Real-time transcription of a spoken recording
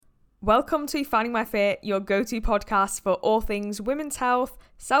Welcome to Finding My Fit, your go-to podcast for all things women's health,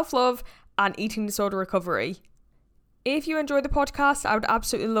 self-love, and eating disorder recovery. If you enjoy the podcast, I would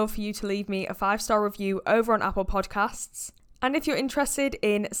absolutely love for you to leave me a 5-star review over on Apple Podcasts. And if you're interested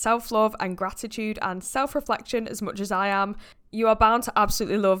in self-love and gratitude and self-reflection as much as I am, you are bound to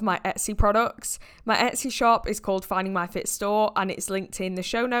absolutely love my Etsy products. My Etsy shop is called Finding My Fit Store, and it's linked in the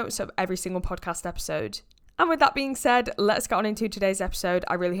show notes of every single podcast episode. And with that being said, let's get on into today's episode.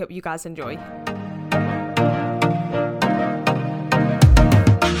 I really hope you guys enjoy.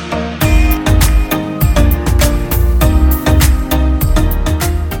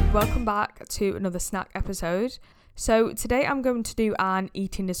 Welcome back to another snack episode. So today I'm going to do an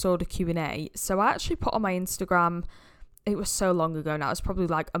eating disorder Q&A. So I actually put on my Instagram, it was so long ago now, it's probably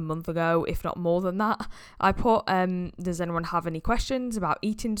like a month ago, if not more than that. I put, does anyone have any questions about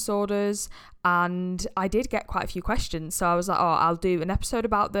eating disorders? And I did get quite a few questions. So I was like, I'll do an episode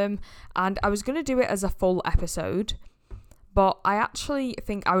about them. And I was going to do it as a full episode. But I actually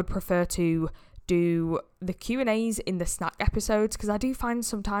think I would prefer to do the Q&As in the snack episodes, because I do find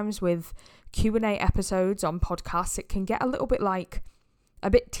sometimes with Q&A episodes on podcasts, it can get a little bit a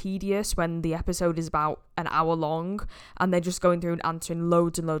bit tedious when the episode is about an hour long and they're just going through and answering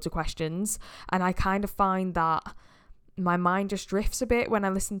loads and loads of questions. And I kind of find that my mind just drifts a bit when I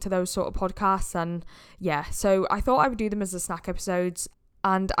listen to those sort of podcasts. And yeah, so I thought I would do them as the snack episodes.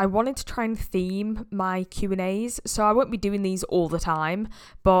 And I wanted to try and theme my Q&As. So I won't be doing these all the time,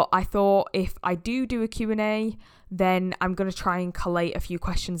 but I thought if I do a Q&A, then I'm going to try and collate a few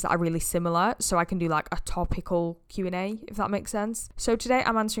questions that are really similar, so I can do like a topical Q&A, if that makes sense. So today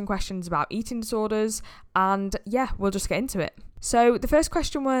I'm answering questions about eating disorders, and yeah, we'll just get into it. So the first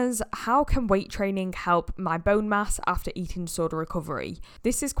question was, how can weight training help my bone mass after eating disorder recovery?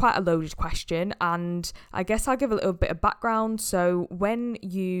 This is quite a loaded question, and I guess I'll give a little bit of background. So when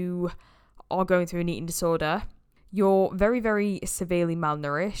you are going through an eating disorder, you're very, very severely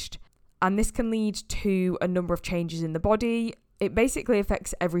malnourished, and this can lead to a number of changes in the body. It basically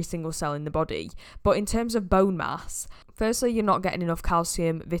affects every single cell in the body. But in terms of bone mass, firstly, you're not getting enough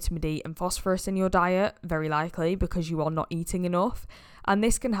calcium, vitamin D and phosphorus in your diet, very likely, because you are not eating enough. And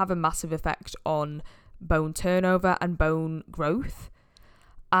this can have a massive effect on bone turnover and bone growth.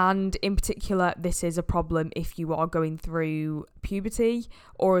 And in particular, this is a problem if you are going through puberty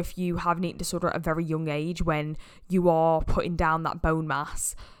or if you have an eating disorder at a very young age, when you are putting down that bone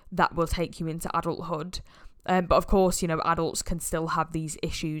mass that will take you into adulthood. But of course, adults can still have these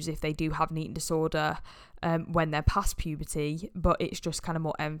issues if they do have an eating disorder when they're past puberty, but it's just kind of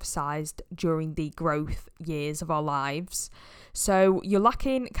more emphasised during the growth years of our lives. So you're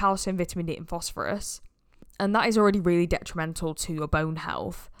lacking calcium, vitamin D and phosphorus, and that is already really detrimental to your bone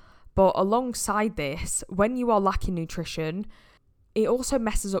health. But alongside this, when you are lacking nutrition, it also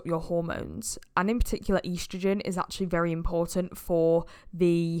messes up your hormones, and in particular estrogen is actually very important for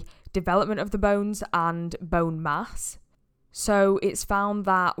the development of the bones and bone mass. So it's found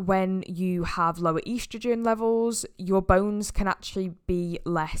that when you have lower estrogen levels, your bones can actually be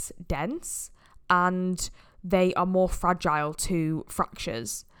less dense and they are more fragile to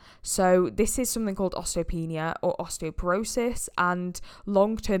fractures. So this is something called osteopenia or osteoporosis, and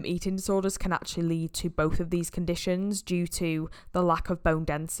long-term eating disorders can actually lead to both of these conditions due to the lack of bone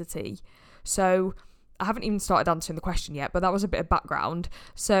density. So I haven't even started answering the question yet, but that was a bit of background.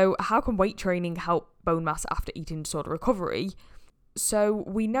 So how can weight training help bone mass after eating disorder recovery? So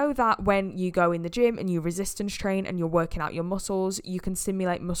we know that when you go in the gym and you resistance train and you're working out your muscles, you can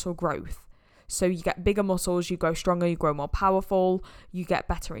stimulate muscle growth. So you get bigger muscles, you grow stronger, you grow more powerful, you get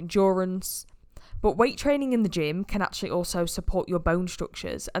better endurance. But weight training in the gym can actually also support your bone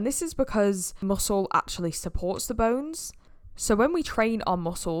structures. And this is because muscle actually supports the bones. So when we train our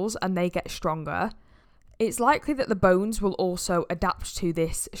muscles and they get stronger, it's likely that the bones will also adapt to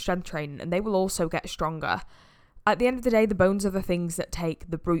this strength training and they will also get stronger. At the end of the day, the bones are the things that take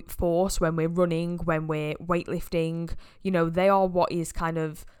the brute force when we're running, when we're weightlifting. They are what is kind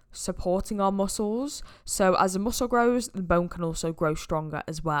of supporting our muscles. So as the muscle grows, the bone can also grow stronger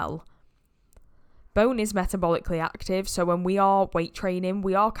as well. Bone is metabolically active, so when we are weight training,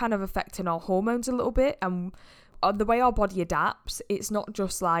 we are kind of affecting our hormones a little bit, and the way our body adapts, it's not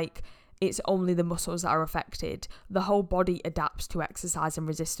just like it's only the muscles that are affected. The whole body adapts to exercise and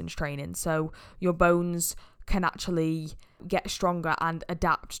resistance training, so your bones can actually get stronger and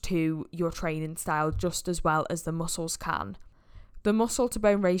adapt to your training style just as well as the muscles can. The muscle to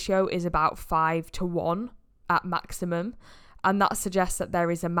bone ratio is about 5:1 at maximum, and that suggests that there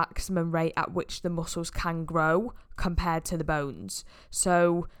is a maximum rate at which the muscles can grow compared to the bones.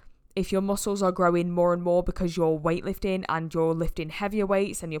 So if your muscles are growing more and more because you're weightlifting and you're lifting heavier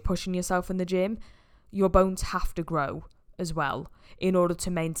weights and you're pushing yourself in the gym, your bones have to grow as well in order to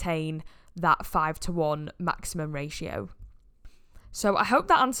maintain that 5-to-1 maximum ratio. So I hope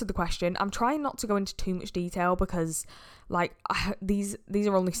that answered the question. I'm trying not to go into too much detail because these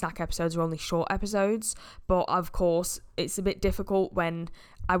are only snack episodes or only short episodes, but of course it's a bit difficult when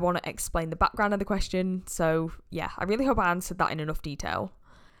I want to explain the background of the question. So yeah, I really hope I answered that in enough detail.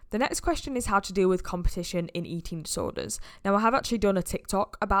 The next question is how to deal with competition in eating disorders. Now, I have actually done a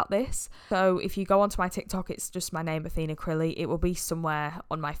TikTok about this. So if you go onto my TikTok, it's just my name, Athena Crilly. It will be somewhere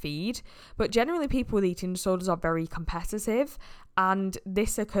on my feed. But generally, people with eating disorders are very competitive, and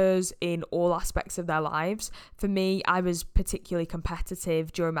this occurs in all aspects of their lives. For me, I was particularly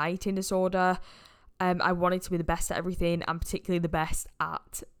competitive during my eating disorder. I wanted to be the best at everything, and particularly the best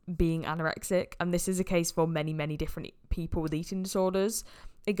at being anorexic. And this is a case for many, many different people with eating disorders.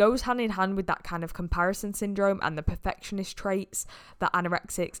 It goes hand in hand with that kind of comparison syndrome and the perfectionist traits that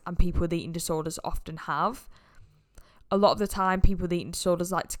anorexics and people with eating disorders often have. A lot of the time, people with eating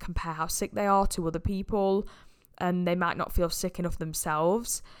disorders like to compare how sick they are to other people, and they might not feel sick enough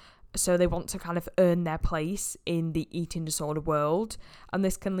themselves. So they want to kind of earn their place in the eating disorder world. And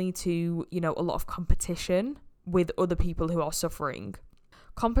this can lead to, a lot of competition with other people who are suffering.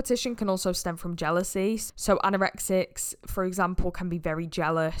 Competition can also stem from jealousy. So anorexics, for example, can be very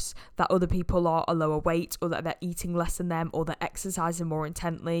jealous that other people are a lower weight, or that they're eating less than them, or they're exercising more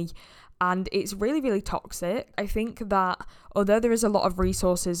intently. And it's really, really toxic. I think that although there is a lot of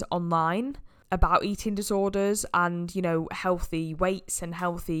resources online about eating disorders and, healthy weights and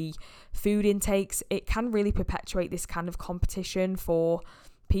healthy food intakes, it can really perpetuate this kind of competition for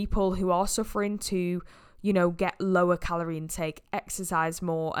people who are suffering to get lower calorie intake, exercise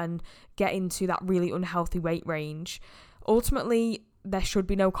more, and get into that really unhealthy weight range. Ultimately, there should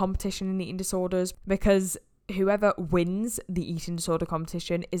be no competition in eating disorders, because whoever wins the eating disorder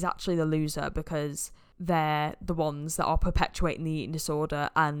competition is actually the loser, because they're the ones that are perpetuating the eating disorder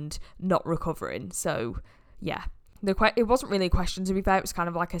and not recovering. So, yeah. It wasn't really a question, to be fair. It was kind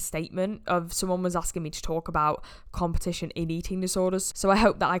of like a statement of someone was asking me to talk about competition in eating disorders. So I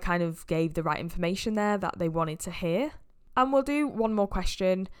hope that I kind of gave the right information there that they wanted to hear. And we'll do one more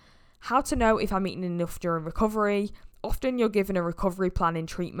question. How to know if I'm eating enough during recovery. Often you're given a recovery plan in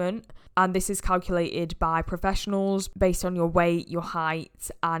treatment, and this is calculated by professionals based on your weight, your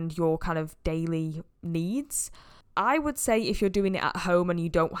height, and your kind of daily needs. I would say if you're doing it at home and you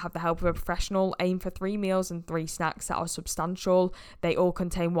don't have the help of a professional, aim for 3 meals and 3 snacks that are substantial. They all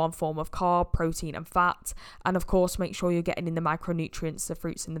contain one form of carb, protein and fat. And of course, make sure you're getting in the micronutrients, the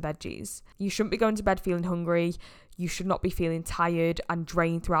fruits and the veggies. You shouldn't be going to bed feeling hungry. You should not be feeling tired and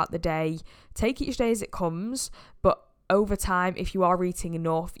drained throughout the day. Take each day as it comes, but over time, if you are eating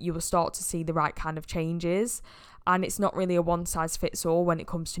enough, you will start to see the right kind of changes. And it's not really a one size fits all when it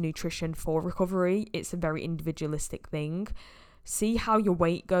comes to nutrition for recovery. It's a very individualistic thing. See how your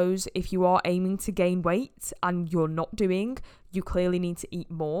weight goes. If you are aiming to gain weight and you're not doing, you clearly need to eat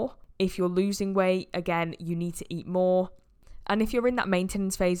more. If you're losing weight, again, you need to eat more. And if you're in that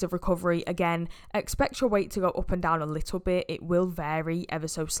maintenance phase of recovery, again, expect your weight to go up and down a little bit. It will vary ever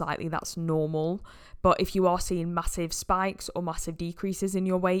so slightly. That's normal. But if you are seeing massive spikes or massive decreases in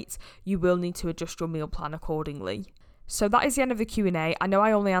your weight, you will need to adjust your meal plan accordingly. So that is the end of the Q&A. I know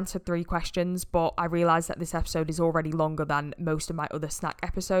I only answered 3 questions, but I realised that this episode is already longer than most of my other snack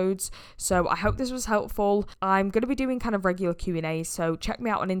episodes. So I hope this was helpful. I'm going to be doing kind of regular Q&As, so check me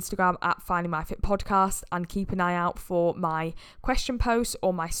out on Instagram at Finding My Fit Podcast, and keep an eye out for my question posts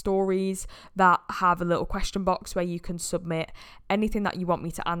or my stories that have a little question box where you can submit anything that you want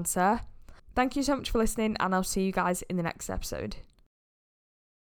me to answer. Thank you so much for listening, and I'll see you guys in the next episode.